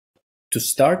To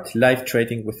start live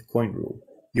trading with Coinrule,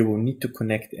 you will need to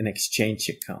connect an exchange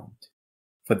account.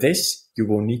 For this, you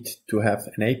will need to have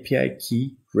an API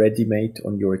key ready-made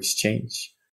on your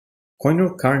exchange.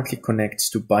 Coinrule currently connects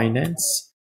to Binance,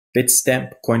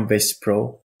 Bitstamp, Coinbase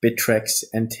Pro, Bittrex,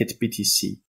 and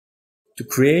HitBTC. To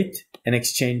create an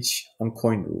exchange on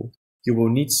Coinrule, you will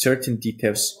need certain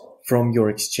details from your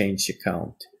exchange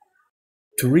account.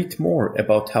 To read more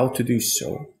about how to do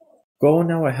so, go on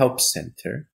our Help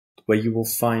Center, where you will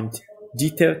find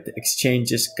detailed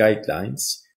exchanges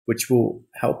guidelines, which will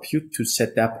help you to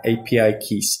set up API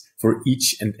keys for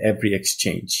each and every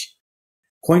exchange.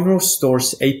 Coinrule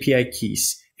stores API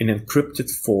keys in encrypted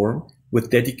form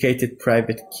with dedicated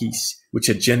private keys, which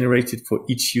are generated for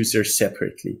each user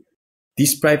separately.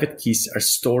 These private keys are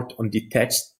stored on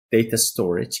detached data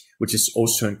storage, which is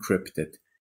also encrypted.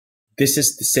 This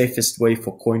is the safest way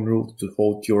for Coinrule to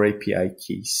hold your API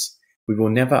keys. We will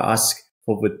never ask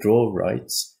for withdrawal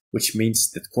rights, which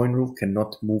means that Coinrule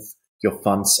cannot move your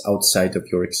funds outside of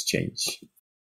your exchange.